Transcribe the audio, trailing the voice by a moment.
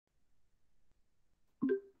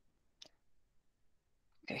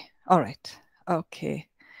Okay. All right. Okay.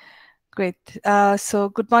 Great. So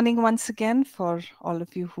good morning once again for all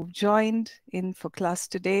of you who've joined in for class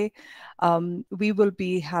today. We will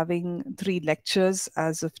be having 3 lectures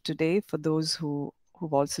as of today for those who've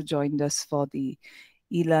also joined us for the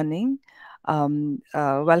e-learning.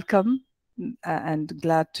 Welcome and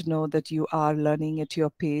glad to know that you are learning at your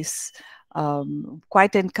pace.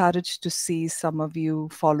 Quite encouraged to see some of you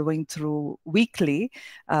following through weekly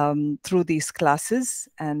through these classes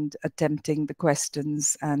and attempting the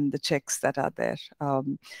questions and the checks that are there.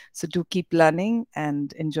 So do keep learning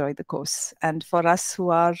and enjoy the course. And for us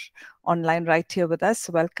who are online right here with us,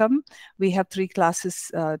 welcome. We have 3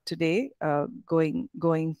 classes today going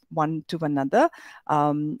one to another,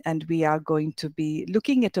 and we are going to be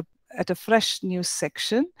looking at a fresh new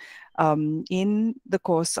section in the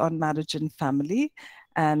course on marriage and family.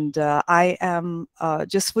 And I am,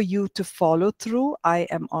 just for you to follow through, I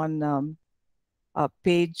am on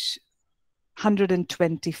page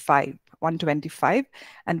 125,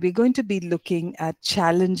 and we're going to be looking at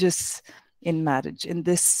challenges in marriage in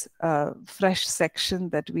this fresh section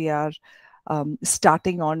that we are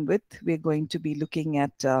starting on with. We're going to be looking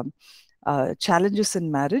at challenges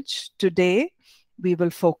in marriage. Today, we will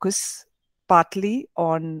focus partly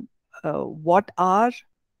on what are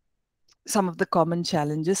some of the common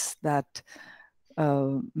challenges that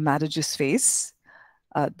marriages face.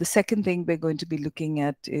 The second thing we're going to be looking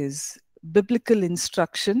at is biblical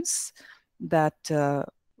instructions that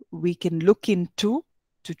we can look into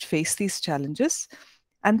to face these challenges.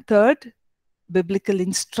 And third, biblical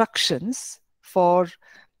instructions for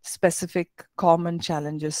specific common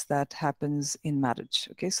challenges that happens in marriage.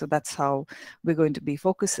 Okay, so that's how we're going to be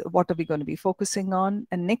what are we going to be focusing on?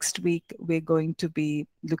 And next week, we're going to be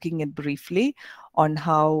looking at briefly on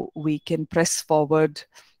how we can press forward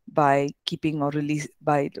by keeping or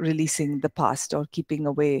releasing the past or keeping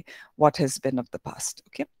away what has been of the past.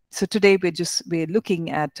 Okay. So today we're looking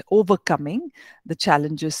at overcoming the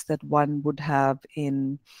challenges that one would have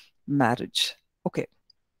in marriage. Okay.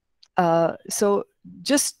 So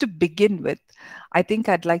just to begin with, I think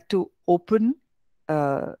I'd like to open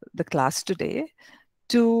the class today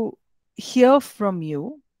to hear from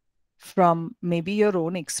you, from maybe your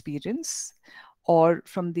own experience or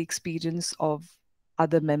from the experience of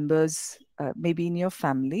other members, maybe in your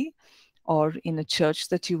family or in a church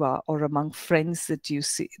that you are, or among friends that you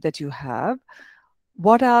see, that you have.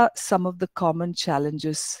 What are some of the common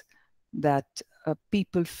challenges that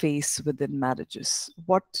people face within marriages?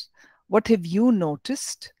 What have you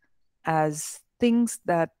noticed as things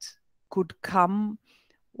that could come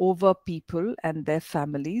over people and their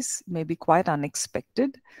families, maybe quite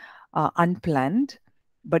unexpected, unplanned,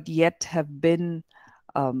 but yet have been,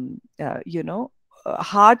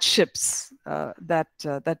 hardships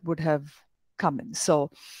that would have come in?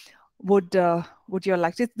 So would you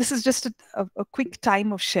like to? This is just a quick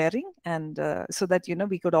time of sharing, and so that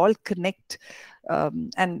we could all connect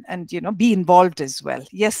and be involved as well.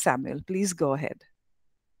 Yes, Samuel, please go ahead.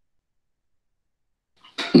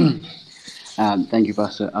 Thank you,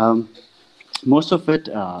 Pastor. Most of it,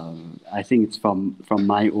 I think it's from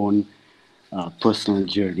my own personal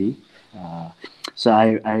journey. So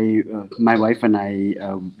my wife and I,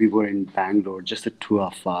 we were in Bangalore, just the two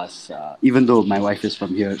of us. Even though my wife is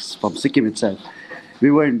from here, from Sikkim itself,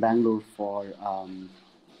 we were in Bangalore for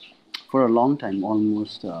a long time,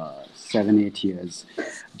 almost 7-8 years.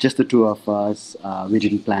 Just the two of us. We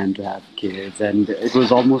didn't plan to have kids, and it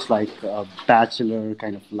was almost like a bachelor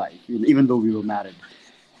kind of life. Even though we were married,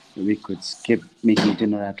 we could skip making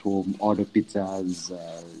dinner at home, order pizzas,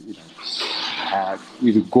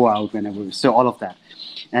 we would go out whenever. So all of that,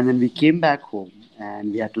 and then we came back home,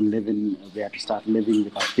 and we had to start living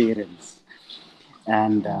with our parents,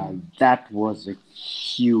 and that was a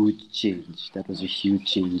huge change.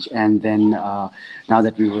 And then now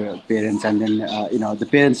that we were parents, and then the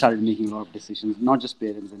parents started making a lot of decisions. Not just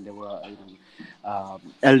parents, and there were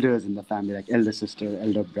elders in the family, like elder sister,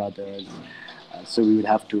 elder brothers. So we would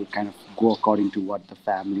have to kind of go according to what the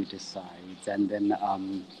family decides. And then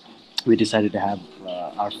we decided to have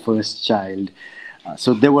our first child.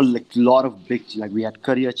 So there were like a lot of like we had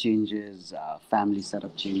career changes, family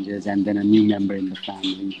setup changes, and then a new member in the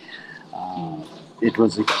family. It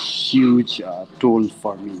was a huge toll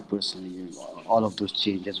for me personally. All of those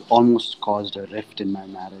changes almost caused a rift in my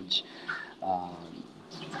marriage.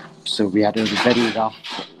 So we had a very rough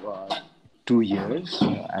 2 years.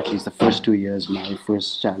 At least the first 2 years, my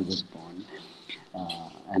first child was born,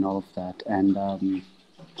 and all of that.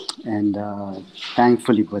 And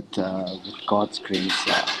thankfully, with God's grace,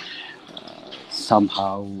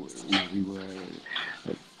 somehow we were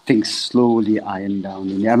things slowly ironed down.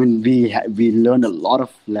 And I mean, we learned a lot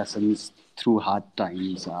of lessons through hard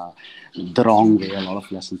times, the wrong way, a lot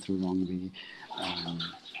of lessons through wrong way. Um,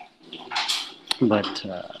 but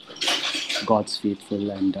God's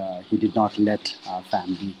faithful, and He did not let our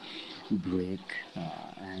family break.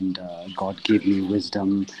 And God gave me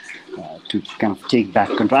wisdom to kind of take back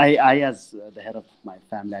control. I as the head of my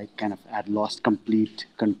family, I kind of had lost complete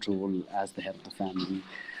control as the head of the family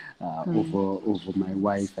over my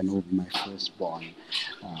wife and over my firstborn.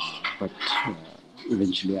 But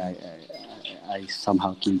eventually, I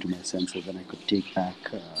somehow came to my senses and I could take back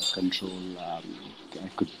control. I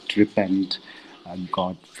could repent.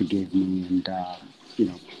 God forgave me and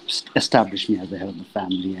established me as the head of the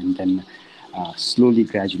family. And then slowly,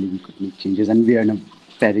 gradually, we could make changes. And we are in a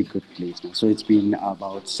very good place now. So it's been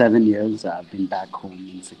about 7 years. I've been back home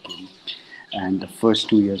in Sikkim, and the first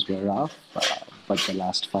 2 years were rough, but the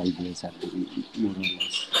last 5 years have been more or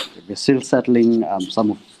less. We're still settling.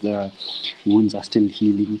 Some of the wounds are still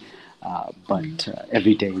healing, but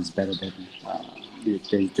every day is better than.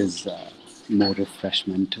 There's more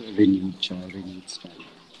refreshment, renewed joy, renewed strength.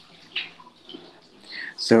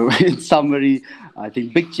 So, in summary, I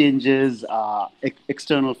think big changes,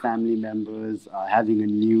 external family members, having a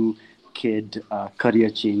new kid, career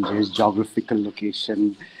changes, geographical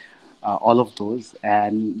location, all of those.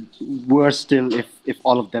 And worse still, if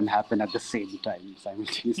all of them happen at the same time,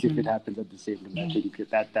 simultaneously, if it happens at the same time, I think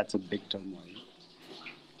that's a big turmoil.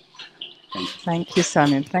 Thank you. Thank you,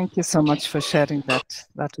 Sanil. Thank you so much for sharing that.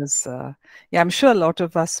 That was, yeah, I'm sure a lot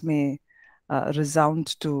of us may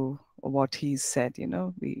resound to what he said. You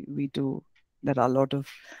know, we do. There are a lot of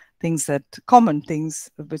things common things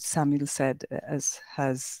which Samuel said, as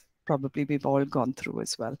has probably we've all gone through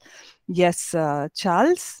as well. Yes,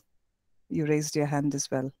 Charles, you raised your hand as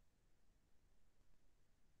well.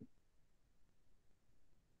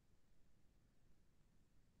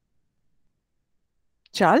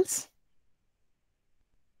 Charles?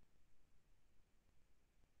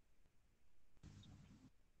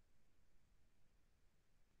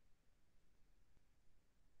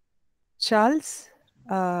 Charles?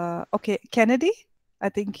 Okay, Kennedy, I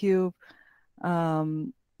think you've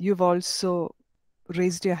also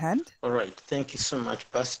raised your hand. All right. Thank you so much,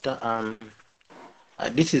 Pastor.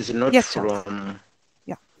 This is not Yes, Charles. from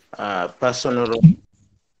Yeah. personal.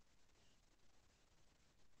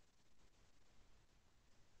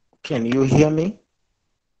 Can you hear me?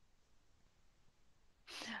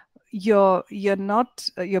 You're not,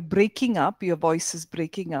 you're breaking up. Your voice is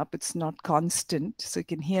breaking up. It's not constant. So you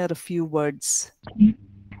can hear a few words.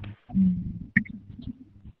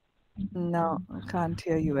 No, I can't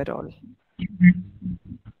hear you at all.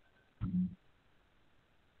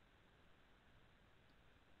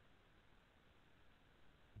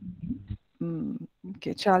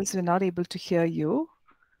 Okay, Charles, we're not able to hear you.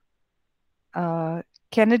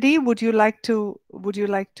 Kennedy, would you like to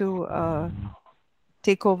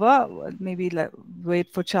take over? Maybe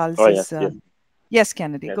wait for Charles's. yes. Yes,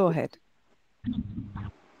 Kennedy, Yes. go ahead.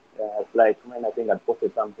 Like when I think I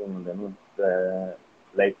posted something on the news,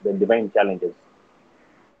 like the divine challenges.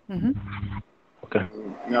 Mm-hmm. Okay.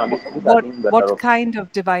 No, these are things that What are kind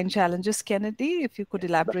of divine challenges, Kennedy? If you could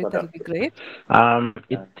that's elaborate, what that'll be great.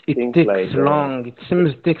 It things takes like long. It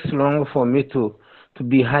seems it takes long for me to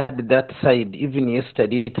be heard that side. Even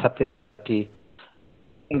yesterday, it happened.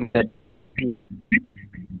 That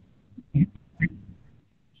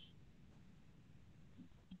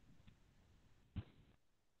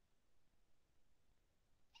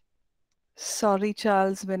Sorry,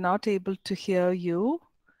 Charles, we're not able to hear you.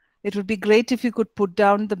 It would be great if you could put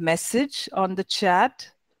down the message on the chat,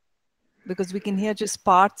 because we can hear just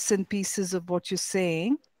parts and pieces of what you're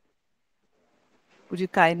saying. Would you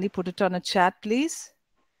kindly put it on a chat, please?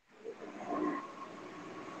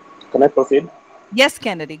 can I proceed? Yes,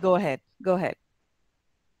 Kennedy, go ahead. Go ahead.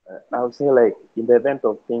 I would say like in the event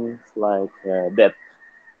of things like death.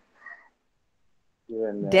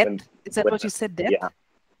 Death? When Is that what you said, death? yeah,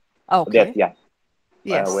 death, Okay. yeah.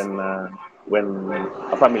 Yes. When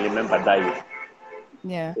a family member dies,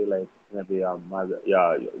 Yeah. say like maybe a mother,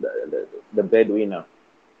 yeah, the breadwinner,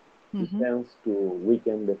 it Mm-hmm. tends to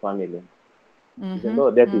weaken the family. Even Mm-hmm.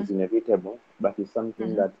 though death Mm-hmm. is inevitable, but it's something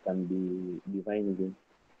Mm-hmm. that can be divinely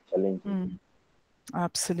challenging. Mm.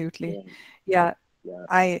 Absolutely. Yeah, Yeah.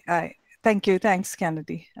 yeah. I thank you. Thanks,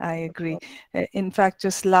 Kennedy. I agree. In fact,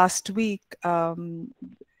 just last week, I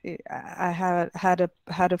had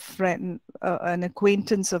a friend, an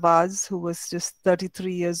acquaintance of ours who was just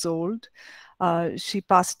 33 years old. She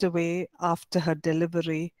passed away after her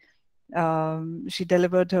delivery. She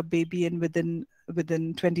delivered her baby, and within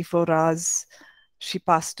 24 hours, she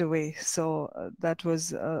passed away. So that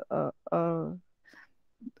was a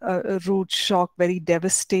rude shock, very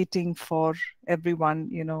devastating for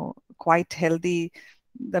everyone, quite healthy.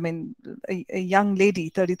 I mean, a young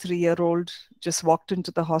lady, 33-year-old, just walked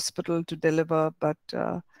into the hospital to deliver, but,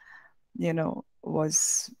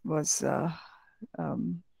 was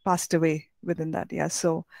passed away within that. Yeah.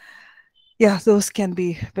 So, yeah, those can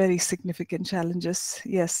be very significant challenges.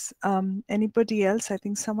 Yes. Anybody else? I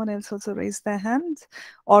think someone else also raised their hand,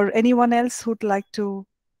 or anyone else who'd like to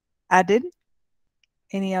add in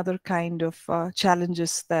any other kind of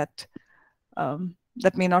challenges that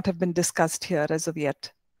that may not have been discussed here as of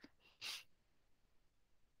yet.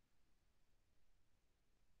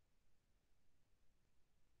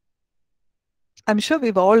 I'm sure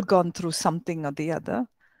we've all gone through something or the other.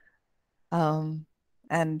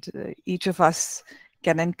 And each of us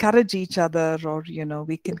can encourage each other, or,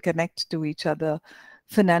 we can connect to each other.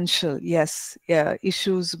 Financial, yes, yeah,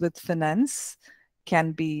 issues with finance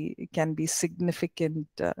can be significant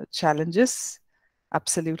challenges.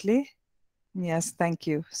 Absolutely. Yes, thank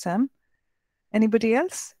you, Sam. Anybody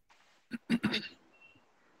else? When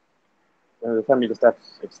the family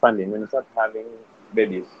starts expanding, when you start having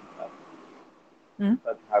babies,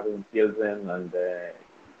 start having children, and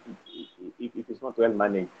if it's not well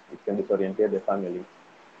managed, it can disorientate the family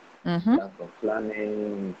in terms of planning,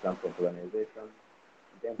 in terms of organization,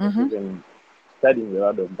 in terms of even studying the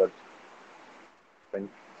word of God.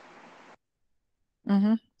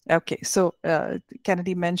 Okay, so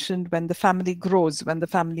Kennedy mentioned when the family grows, when the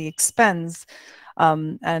family expands,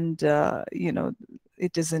 and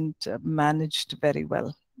it isn't managed very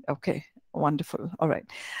well. Okay, wonderful. All right.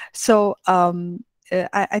 So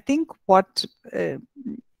I think what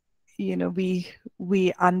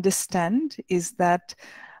we understand is that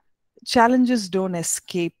challenges don't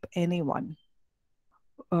escape anyone.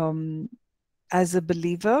 As a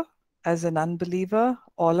believer, as an unbeliever,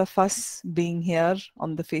 all of us being here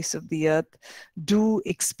on the face of the earth do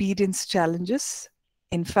experience challenges.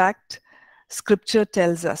 In fact, scripture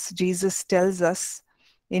tells us, Jesus tells us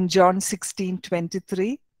in John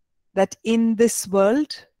 16:23, that in this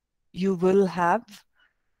world you will have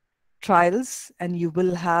trials and you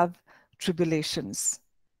will have tribulations.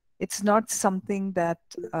 It's not something that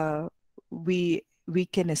we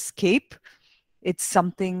can escape. It's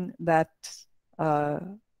something that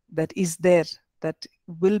that is there, that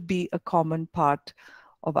will be a common part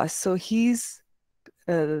of us. So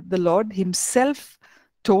the Lord himself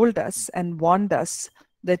told us and warned us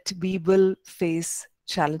that we will face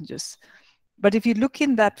challenges. But if you look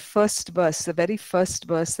in that first verse, the very first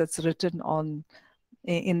verse that's written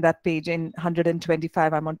in that page, in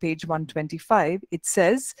 125, I'm on page 125, it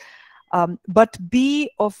says, but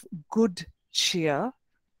be of good cheer.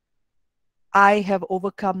 I have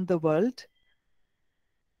overcome the world.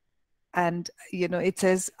 And, it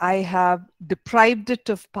says, I have deprived it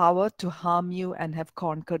of power to harm you and have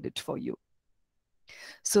conquered it for you.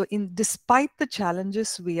 So despite the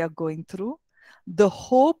challenges we are going through, the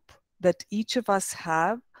hope that each of us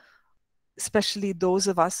have, especially those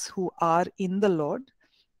of us who are in the Lord,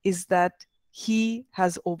 is that he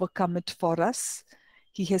has overcome it for us.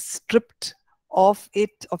 He has stripped of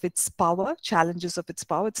its power, challenges of its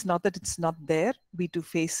power. It's not that it's not there, we do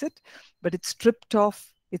face it, but it's stripped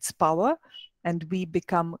off its power, and we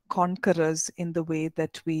become conquerors in the way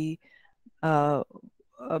that we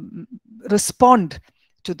respond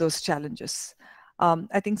to those challenges.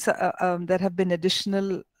 I think there have been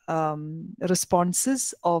additional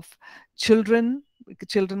responses of children.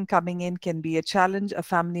 Children coming in can be a challenge. A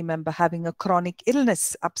family member having a chronic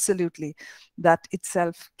illness, absolutely, that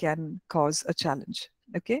itself can cause a challenge.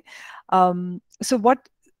 Okay, so what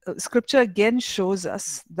scripture again shows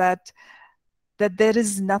us that there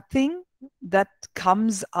is nothing that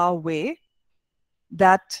comes our way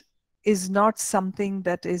that is not something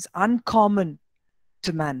that is uncommon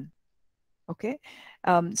to man. Okay,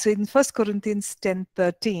 so in 1 Corinthians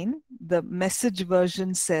 10:13, the Message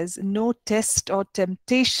version says, no test or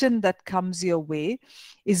temptation that comes your way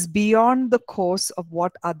is beyond the course of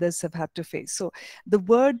what others have had to face. So the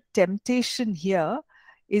word temptation here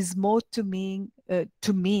is more to mean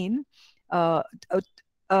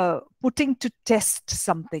putting to test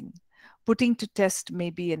something. Putting to test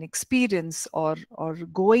maybe an experience, or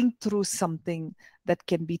going through something that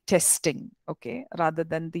can be testing, okay, rather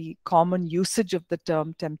than the common usage of the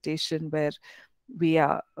term temptation, where we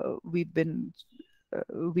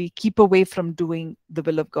keep away from doing the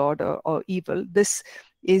will of God or evil. This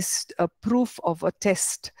is a proof of a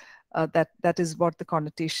test. That is what the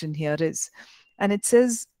connotation here is. And it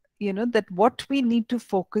says, that what we need to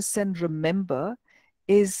focus and remember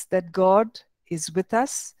is that God is with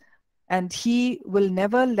us, and he will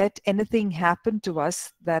never let anything happen to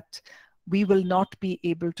us that we will not be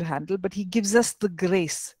able to handle, but he gives us the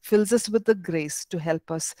grace, fills us with the grace to help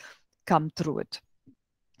us come through it.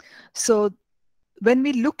 So when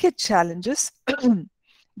we look at challenges,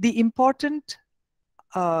 the important,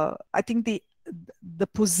 I think the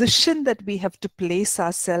position that we have to place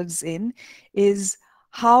ourselves in is,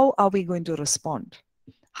 how are we going to respond?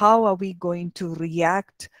 How are we going to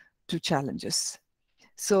react to challenges?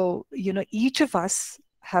 So, each of us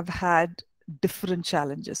have had different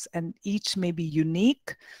challenges, and each may be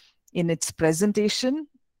unique in its presentation,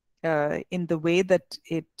 in the way that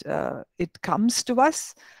it comes to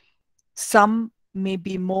us. Some may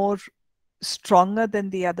be more stronger than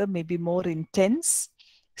the other, may be more intense.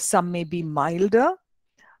 Some may be milder.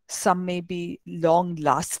 Some may be long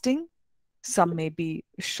lasting. Some may be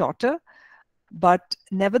shorter. But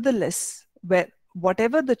nevertheless,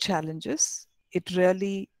 whatever the challenges, it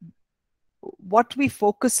really, what we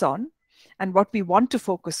focus on and what we want to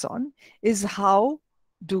focus on is how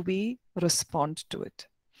do we respond to it.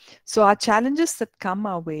 So our challenges that come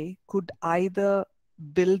our way could either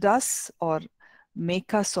build us or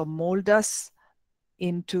make us or mold us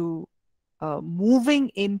into moving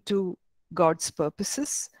into God's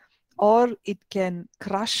purposes, or it can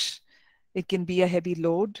crush, it can be a heavy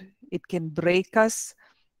load, it can break us,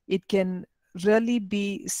 it can really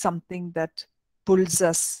be something that pulls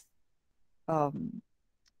us to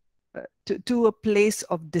a place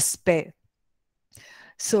of despair.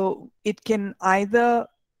 So it can either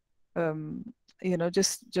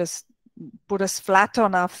just put us flat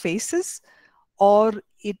on our faces, or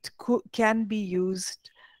it can be used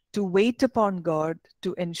to wait upon God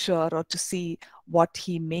to ensure or to see what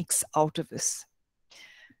he makes out of us.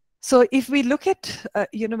 So if we look at,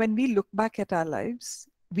 when we look back at our lives,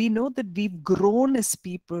 we know that we've grown as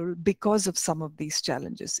people because of some of these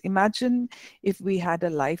challenges. Imagine if we had a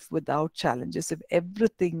life without challenges, if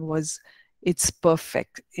everything was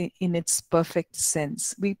in its perfect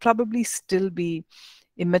sense. We'd probably still be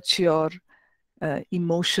immature,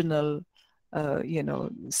 emotional,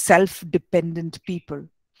 self-dependent people.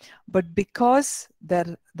 But because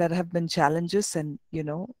there have been challenges, and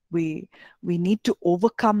we need to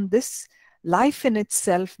overcome this, life in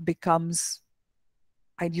itself becomes,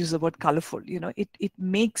 I'd use the word colorful.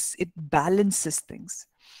 It balances things.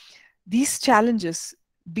 These challenges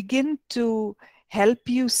begin to help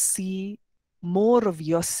you see more of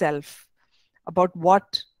yourself, about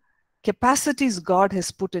what capacities God has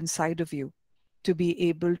put inside of you to be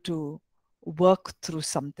able to work through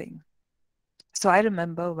something. So I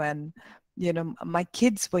remember when, my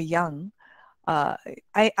kids were young,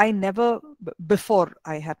 I never, before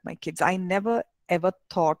I had my kids, I never ever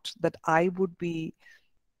thought that I would be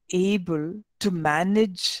able to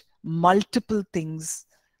manage multiple things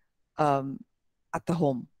at the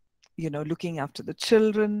home. Looking after the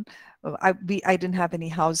children. I didn't have any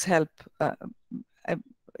house help. I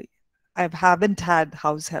haven't had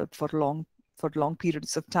house help for long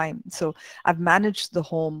periods of time. So I've managed the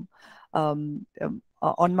home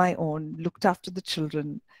on my own, looked after the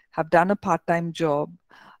children, have done a part-time job,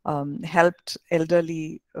 helped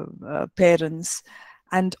elderly parents.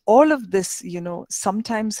 And all of this,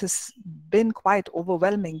 sometimes has been quite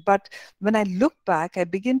overwhelming. But when I look back, I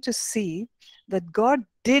begin to see that God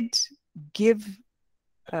did give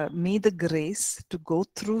me the grace to go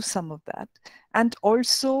through some of that, and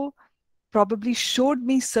also probably showed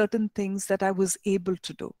me certain things that I was able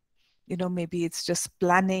to do. Maybe it's just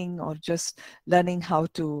planning, or just learning how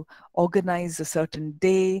to organize a certain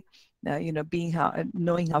day, knowing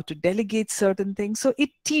how to delegate certain things. So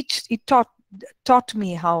it taught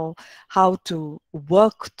me how to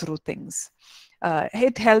work through things.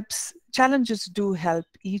 Challenges do help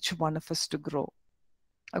each one of us to grow.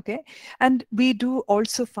 Okay. And we do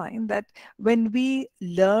also find that when we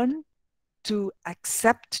learn to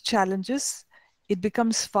accept challenges, it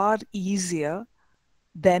becomes far easier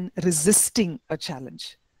than resisting a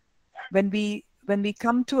challenge. When we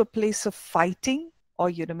come to a place of fighting,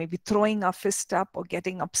 or maybe throwing our fist up, or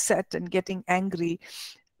getting upset and getting angry,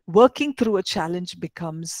 working through a challenge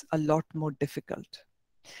becomes a lot more difficult.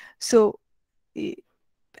 So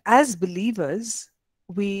as believers,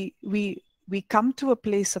 we come to a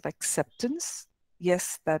place of acceptance,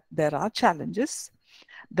 yes, that there are challenges,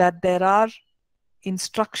 that there are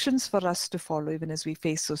instructions for us to follow even as we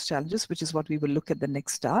face those challenges, which is what we will look at the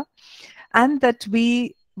next hour, and that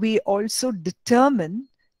we also determine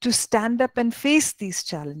to stand up and face these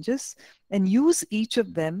challenges and use each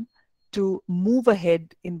of them to move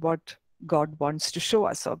ahead in what God wants to show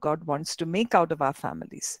us, or God wants to make out of our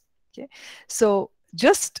families. Okay, so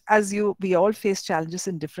just as we all face challenges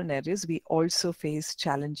in different areas, we also face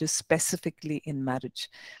challenges specifically in marriage.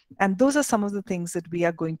 And those are some of the things that we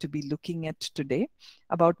are going to be looking at today,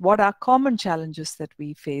 about what are common challenges that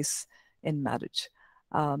we face in marriage.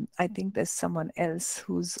 I think there's someone else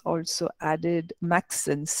who's also added.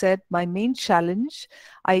 Maxon said, my main challenge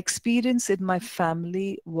I experienced in my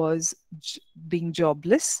family was being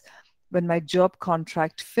jobless. When my job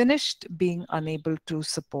contract finished, being unable to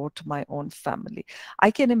support my own family.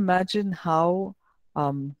 I can imagine how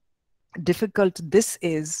difficult this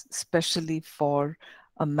is, especially for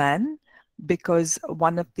a man, because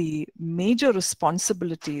one of the major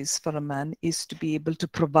responsibilities for a man is to be able to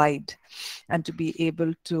provide and to be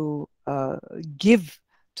able to give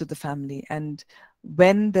to the family. And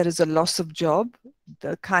when there is a loss of job,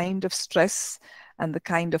 the kind of stress and the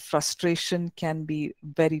kind of frustration can be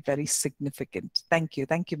very, very significant. Thank you.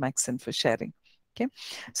 Thank you, Maxine, for sharing. Okay.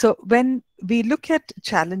 So when we look at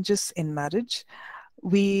challenges in marriage,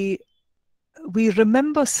 we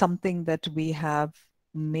remember something that we have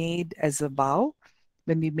made as a vow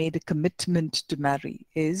when we made a commitment to marry,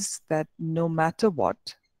 is that no matter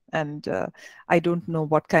what, and I don't know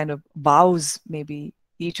what kind of vows maybe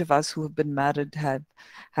each of us who have been married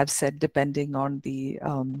have said, depending on the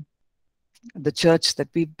church that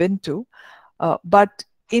we've been to, but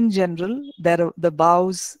in general, the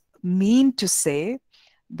vows mean to say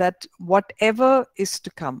that whatever is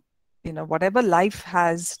to come, whatever life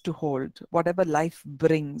has to hold, whatever life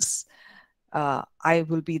brings, I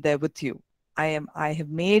will be there with you. I have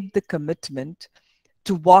made the commitment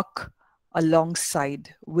to walk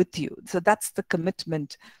alongside with you. So that's the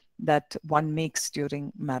commitment that one makes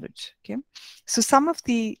during marriage. Okay. So some of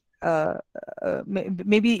the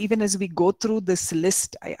maybe even as we go through this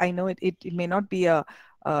list, I know it may not be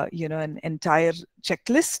an entire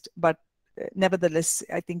checklist, but nevertheless,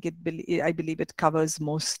 I think I believe it covers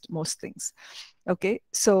most things. Okay,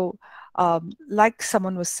 so like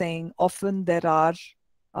someone was saying, often there are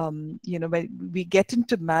when we get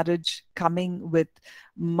into marriage coming with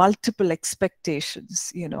multiple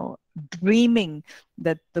expectations, dreaming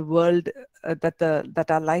that the world, that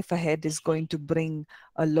our life ahead is going to bring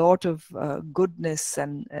a lot of goodness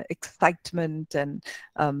and excitement, and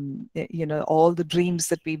all the dreams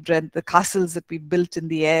that we've read, the castles that we built in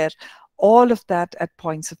the air, all of that at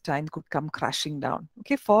points of time could come crashing down,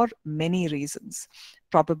 okay, for many reasons.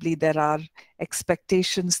 Probably there are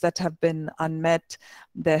expectations that have been unmet.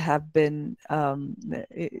 There have been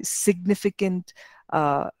significant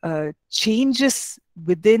changes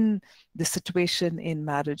within the situation in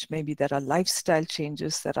marriage. Maybe there are lifestyle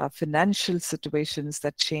changes, there are financial situations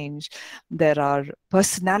that change, there are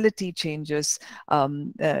personality changes,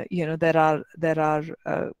 there are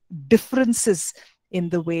differences in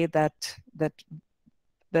the way that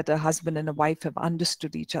a husband and a wife have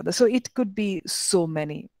understood each other. So it could be so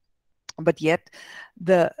many, but yet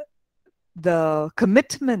the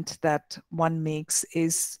commitment that one makes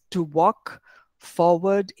is to walk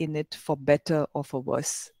forward in it, for better or for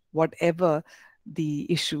worse, whatever the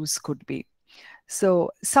issues could be. So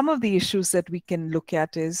some of the issues that we can look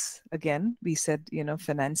at is, again, we said,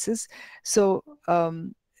 finances. So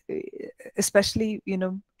especially,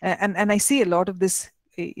 and I see a lot of this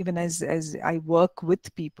even as I work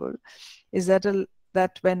with people, is that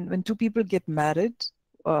that when two people get married,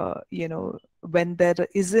 when there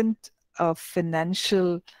isn't a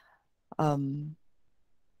financial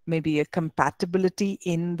maybe a compatibility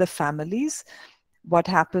in the families, what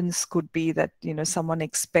happens could be that someone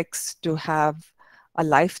expects to have a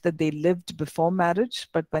life that they lived before marriage,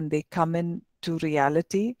 but when they come into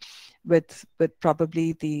reality with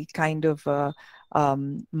probably the kind of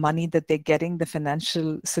money that they're getting, the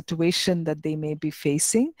financial situation that they may be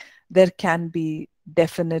facing, there can be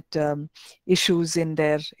definite issues in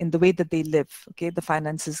the way that they live. Okay, the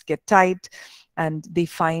finances get tight, and they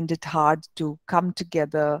find it hard to come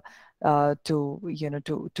together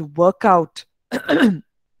to work out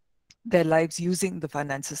their lives using the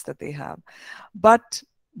finances that they have. But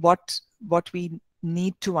what we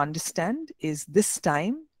need to understand is, this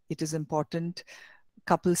time it is important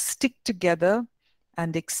couples stick together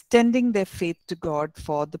and extending their faith to God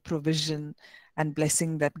for the provision and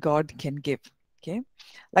blessing that God can give. Okay,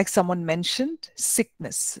 like someone mentioned,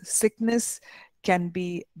 sickness can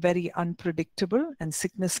be very unpredictable, and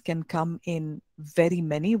sickness can come in very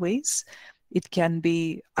many ways. It can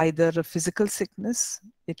be either a physical sickness,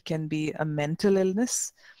 it can be a mental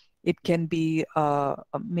illness, it can be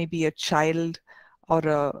maybe a child, or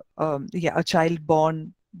a child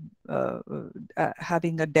born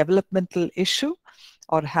having a developmental issue,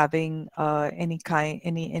 or having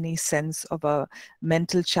any sense of a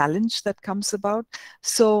mental challenge that comes about.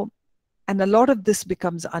 So, and a lot of this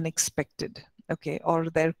becomes unexpected, okay? Or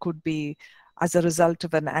there could be, as a result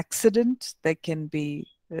of an accident, there can be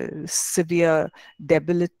severe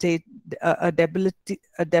debilitating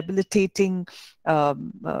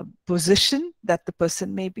position that the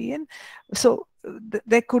person may be in. So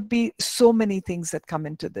there could be so many things that come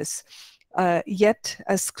into this. Yet,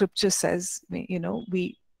 as Scripture says,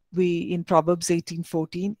 we in Proverbs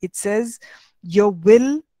 18:14, it says, "Your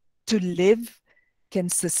will to live can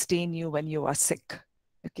sustain you when you are sick."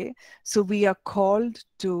 Okay, so we are called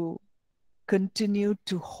to continue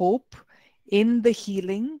to hope in the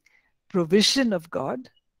healing provision of God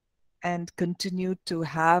and continue to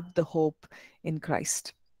have the hope in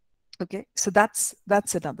Christ. Okay, so that's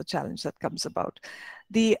another challenge that comes about.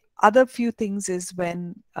 The other few things is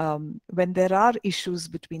when there are issues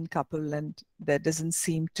between couple and there doesn't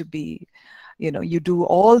seem to be, you do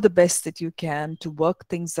all the best that you can to work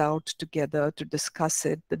things out together, to discuss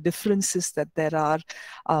it, the differences that there are,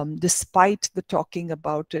 despite the talking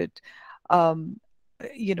about it,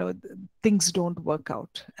 things don't work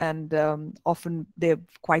out, and often they're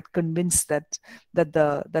quite convinced that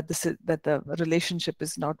the relationship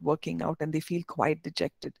is not working out, and they feel quite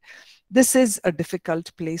dejected. This is a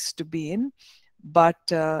difficult place to be in, but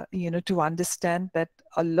to understand that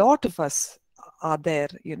a lot of us are there,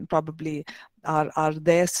 probably are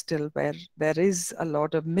there still, where there is a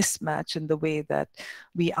lot of mismatch in the way that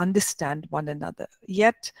we understand one another.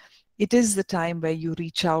 Yet it is the time where you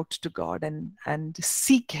reach out to God and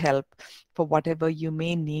seek help for whatever you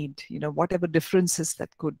may need, whatever differences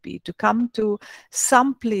that could be, to come to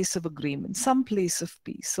some place of agreement, some place of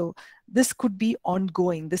peace. So this could be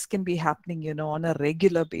ongoing. This can be happening, on a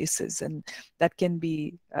regular basis, and that can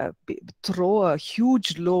throw a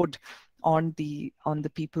huge load on the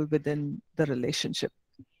people within the relationship.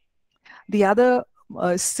 The other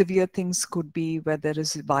severe things could be where there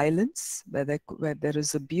is violence, where there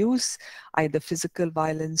is abuse, either physical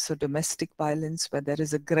violence or domestic violence, where there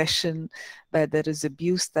is aggression, where there is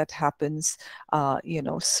abuse that happens.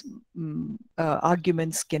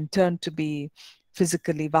 Arguments can turn to be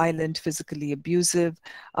physically violent, physically abusive,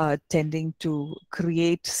 tending to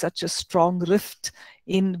create such a strong rift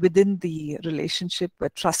within the relationship where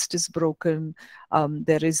trust is broken.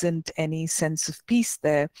 There isn't any sense of peace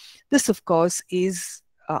there. This, of course,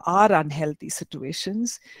 are unhealthy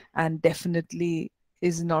situations, and definitely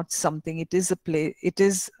is not something. It is a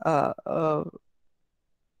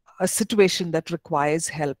situation that requires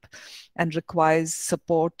help and requires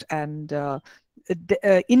support and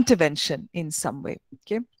intervention in some way.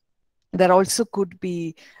 Okay, there also could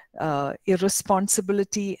be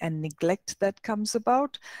irresponsibility and neglect that comes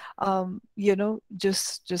about.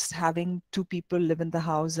 Just having two people live in the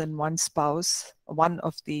house and one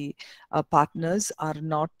of the partners are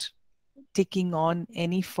not taking on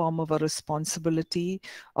any form of a responsibility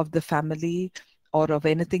of the family or of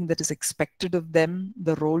anything that is expected of them,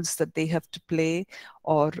 the roles that they have to play,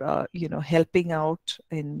 or helping out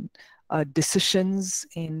in decisions,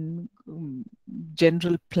 in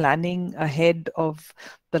general planning ahead of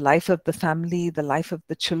the life of the family, the life of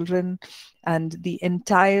the children, and the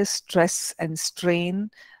entire stress and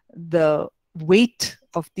strain, the weight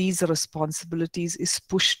of these responsibilities is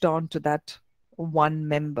pushed on to that one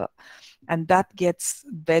member, and that gets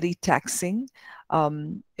very taxing.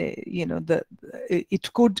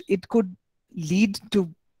 It could lead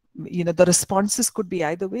to, the responses could be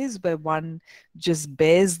either ways, where one just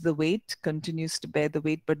bears the weight, continues to bear the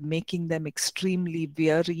weight, but making them extremely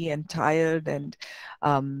weary and tired, and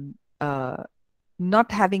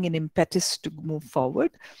not having an impetus to move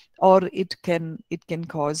forward, or it can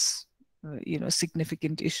cause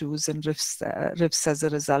significant issues and rifts as a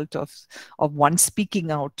result of one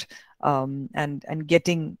speaking out, and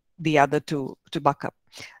getting the other to buck up.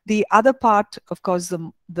 The other part, of course,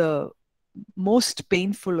 the most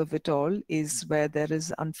painful of it all is where there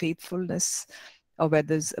is unfaithfulness, or where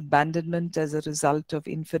there's abandonment as a result of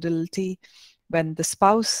infidelity. When the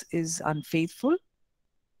spouse is unfaithful,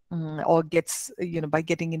 or gets, by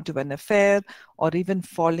getting into an affair or even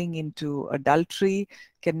falling into adultery,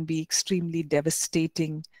 can be extremely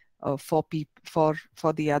devastating for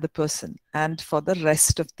the other person and for the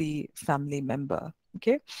rest of the family member.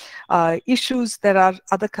 Okay, issues. There are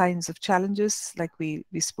other kinds of challenges, like we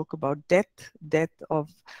spoke about death of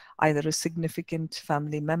either a significant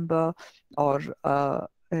family member, or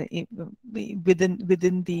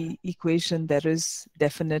within the equation, there is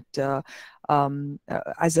definite,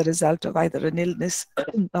 as a result of either an illness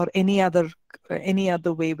or any other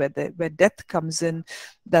way where death comes in,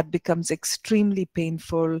 that becomes extremely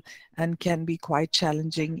painful and can be quite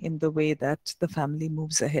challenging in the way that the family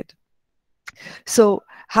moves ahead. So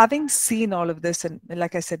having seen all of this, and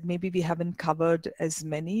like I said, maybe we haven't covered as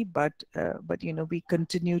many, but we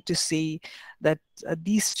continue to see that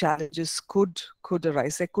these challenges could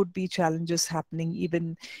arise. There could be challenges happening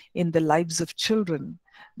even in the lives of children,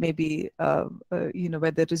 maybe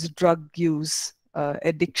where there is drug use,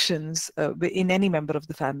 addictions in any member of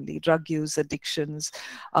the family, drug use, addictions,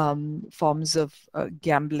 forms of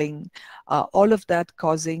gambling, all of that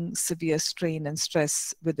causing severe strain and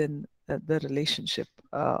stress within the relationship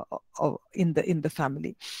in the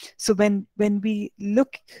family. So when we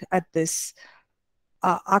look at this,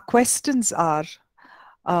 our questions are,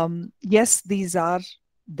 yes, these are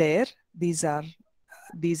there, these are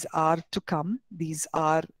to come, these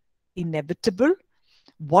are inevitable.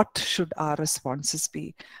 What should our responses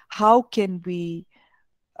be? How can we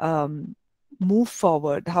move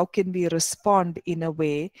forward? How can we respond in a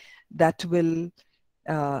way that will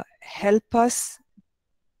help us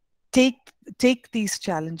take these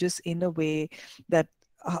challenges in a way that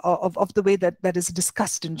of the way that is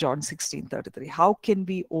discussed in John 16:33? How can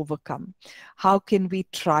we overcome? How can we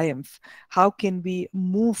triumph? How can we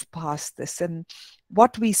move past this? And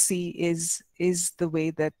what we see is the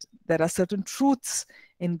way that there are certain truths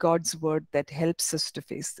in God's word that helps us to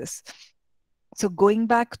face this. So going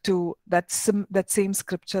back to that same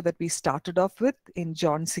scripture that we started off with in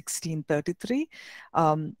John 16:33,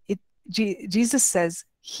 Jesus says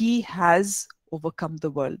he has overcome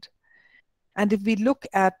the world. And if we look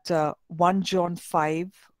at 1 John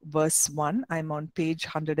 5 verse 1, I'm on page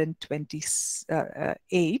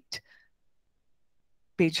 128,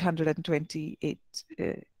 page 128,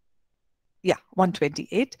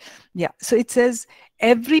 128. Yeah, so it says,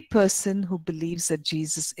 every person who believes that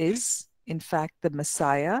Jesus is, in fact, the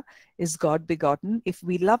Messiah, is God begotten. If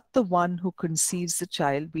we love the one who conceives the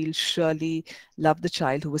child, we'll surely love the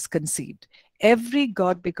child who was conceived. Every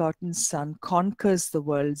God begotten son conquers the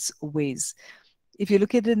world's ways. If you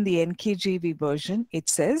look at it in the NKJV version, it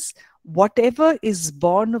says, whatever is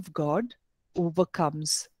born of God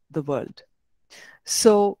overcomes the world.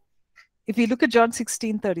 So if you look at John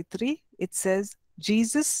 16:33, it says,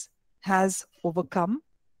 Jesus has overcome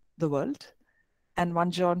the world. And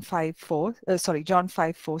John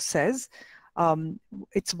 5:4 says,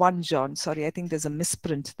 it's 1 John, sorry, I think there's a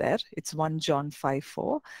misprint there. It's 1 John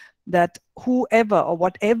 5:4, that whoever or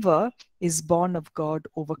whatever is born of God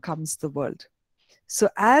overcomes the world. So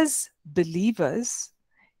as believers,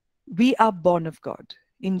 we are born of God.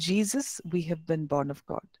 In Jesus, we have been born of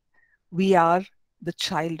God. We are the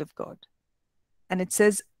child of God. And it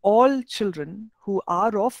says all children who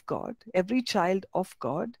are of God, every child of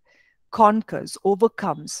God, conquers,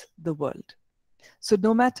 overcomes the world. So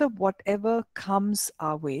no matter whatever comes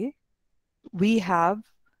our way, we have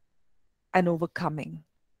an overcoming.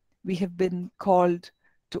 We have been called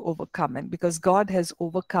to overcome, and because God has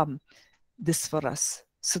overcome this for us.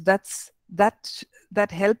 So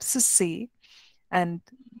that helps us see and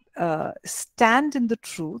stand in the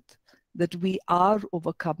truth that we are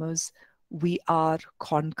overcomers, we are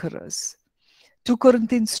conquerors. 2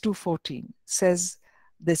 Corinthians 2:14 says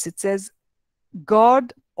this. It says,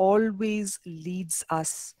 God always leads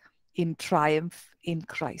us in triumph in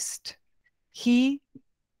Christ. He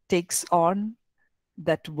takes on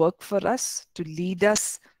that work for us to lead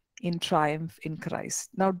us in triumph in Christ.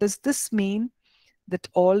 Now, does this mean that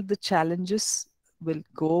all the challenges will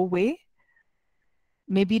go away?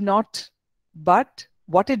 Maybe not, but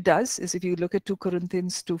what it does is, if you look at 2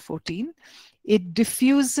 Corinthians 2:14, it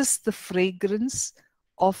diffuses the fragrance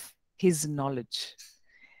of his knowledge.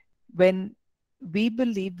 When we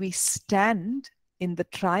believe, we stand in the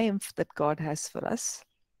triumph that God has for us,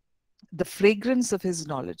 the fragrance of his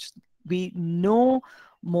knowledge, we know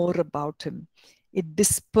more about him. It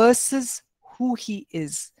disperses who he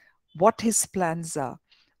is, what his plans are,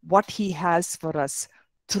 what he has for us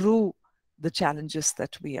through the challenges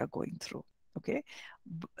that we are going through. Okay,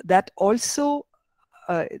 that also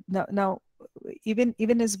now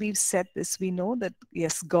even as we've said this, we know that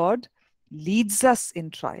yes, God leads us in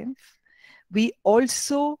triumph. We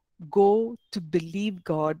also go to believe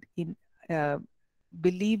God in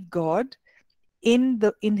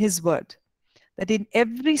his word, that in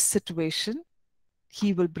every situation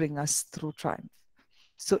he will bring us through triumph.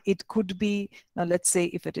 So it could be, now let's say,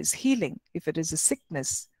 if it is healing, if it is a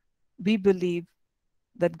sickness, we believe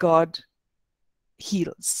that God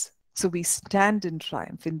heals. So we stand in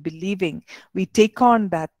triumph, in believing. We take on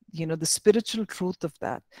that, the spiritual truth of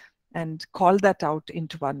that and call that out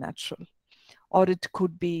into our natural. Or it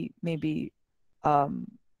could be maybe there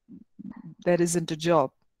isn't a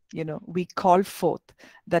job. We call forth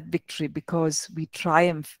that victory because we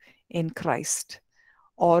triumph in Christ.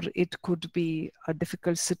 Or it could be a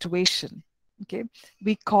difficult situation. Okay,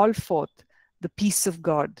 we call forth the peace of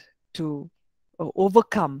God to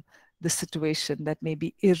overcome the situation that may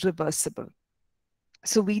be irreversible.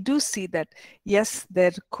 So we do see that, yes,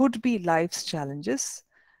 there could be life's challenges.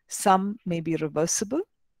 Some may be reversible,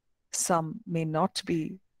 some may not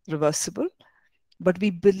be reversible, but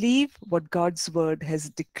we believe what God's word has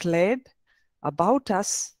declared about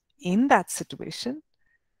us in that situation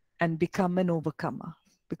and become an overcomer,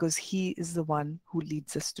 because he is the one who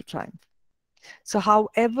leads us to triumph. So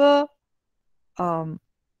however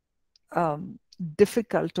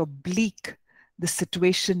difficult or bleak the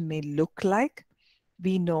situation may look like,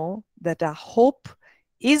 we know that our hope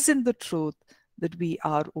is in the truth that we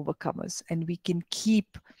are overcomers, and we can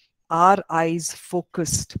keep our eyes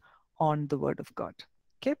focused on the word of God.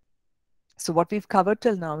 Okay. So what we've covered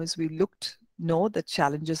till now is we know that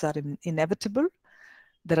challenges are inevitable.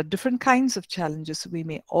 There are different kinds of challenges we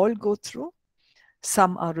may all go through.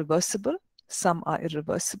 Some are reversible, some are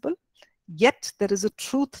irreversible. Yet there is a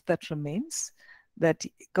truth that remains, that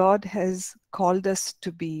God has called us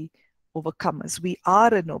to be overcomers. We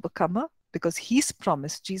are an overcomer because he's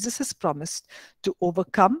promised, Jesus has promised to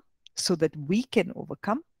overcome so that we can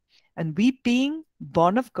overcome. And we, being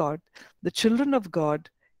born of God, the children of God,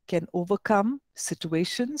 can overcome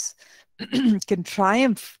situations, can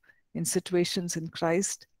triumph in situations in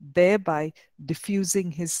Christ, thereby diffusing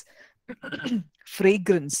his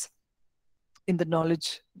fragrance in the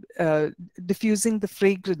knowledge, diffusing the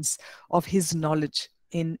fragrance of his knowledge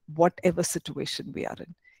in whatever situation we are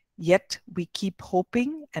in. Yet we keep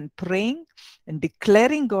hoping and praying and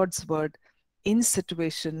declaring God's word in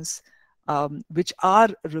situations which are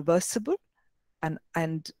reversible,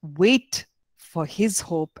 and wait for his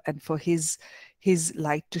hope and for his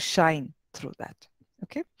light to shine through that.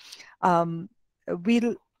 Okay.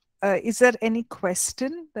 Is there any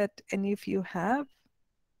question that any of you have?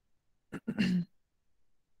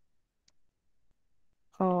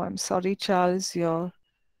 Oh, I'm sorry, Charles.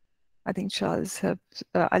 I think Charles have.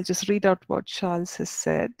 I'll just read out what Charles has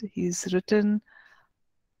said. He's written.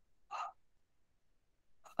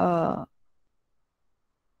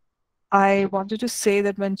 I wanted to say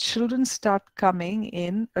that when children start coming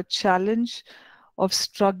in, a challenge of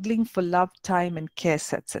struggling for love, time, and care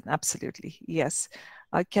sets in. Absolutely, yes.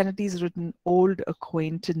 Kennedy's written old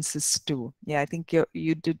acquaintances too. Yeah, I think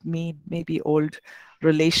you did maybe old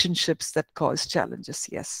relationships that cause challenges.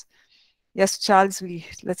 Yes, yes, Charles.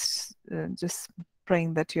 Let's just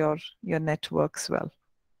praying that your net works well.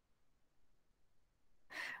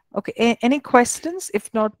 Okay, any questions?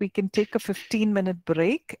 If not, we can take a 15-minute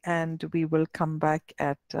break and we will come back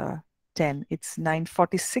at 10. It's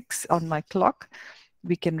 9:46 on my clock.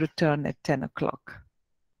 We can return at 10 o'clock.